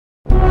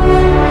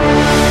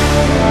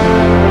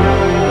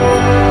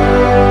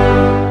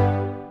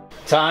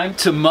Time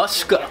to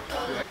musk up.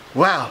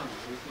 Wow,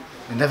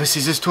 it never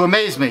ceases to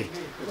amaze me.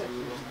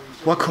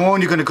 What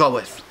cologne you gonna go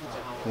with?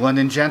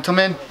 London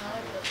Gentleman?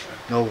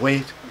 No,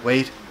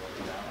 wait.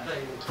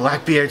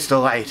 Blackbeard's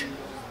Delight.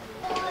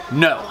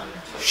 No,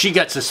 she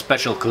gets a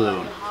special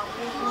cologne.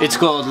 It's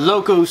called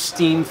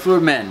LocoSteam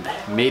for Men,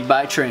 made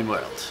by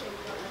Trainworld.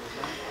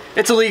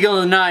 It's illegal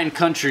in 9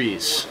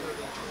 countries.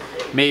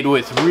 Made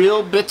with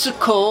real bits of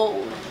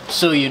coal,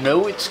 so you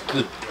know it's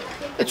good.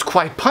 It's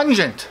quite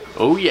pungent.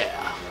 Oh yeah.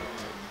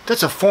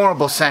 That's a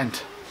formidable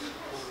scent.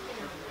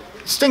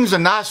 It stings the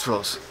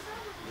nostrils.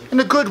 In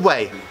a good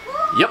way.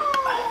 Yep.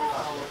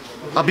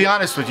 I'll be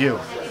honest with you.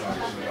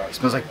 It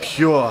smells like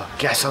pure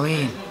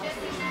gasoline.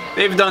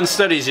 They've done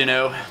studies, you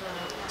know.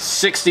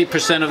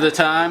 60% of the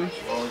time,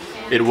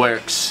 it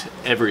works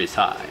every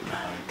time.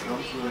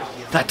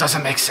 That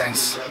doesn't make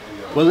sense.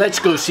 Well, let's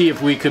go see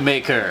if we can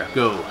make her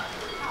go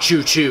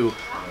choo-choo,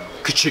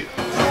 ka-choo.